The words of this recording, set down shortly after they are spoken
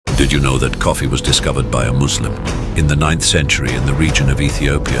Did you know that coffee was discovered by a Muslim? In the 9th century, in the region of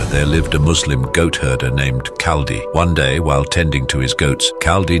Ethiopia, there lived a Muslim goat herder named Kaldi. One day, while tending to his goats,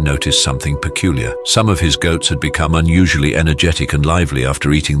 Kaldi noticed something peculiar. Some of his goats had become unusually energetic and lively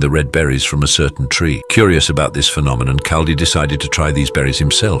after eating the red berries from a certain tree. Curious about this phenomenon, Kaldi decided to try these berries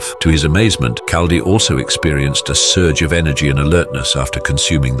himself. To his amazement, Kaldi also experienced a surge of energy and alertness after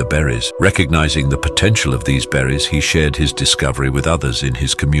consuming the berries. Recognizing the potential of these berries, he shared his discovery with others in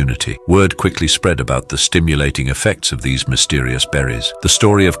his community. Word quickly spread about the stimulating effects of these mysterious berries. The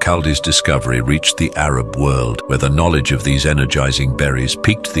story of Kaldi's discovery reached the Arab world, where the knowledge of these energizing berries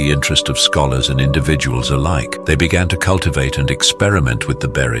piqued the interest of scholars and individuals alike. They began to cultivate and experiment with the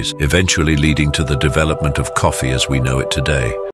berries, eventually leading to the development of coffee as we know it today.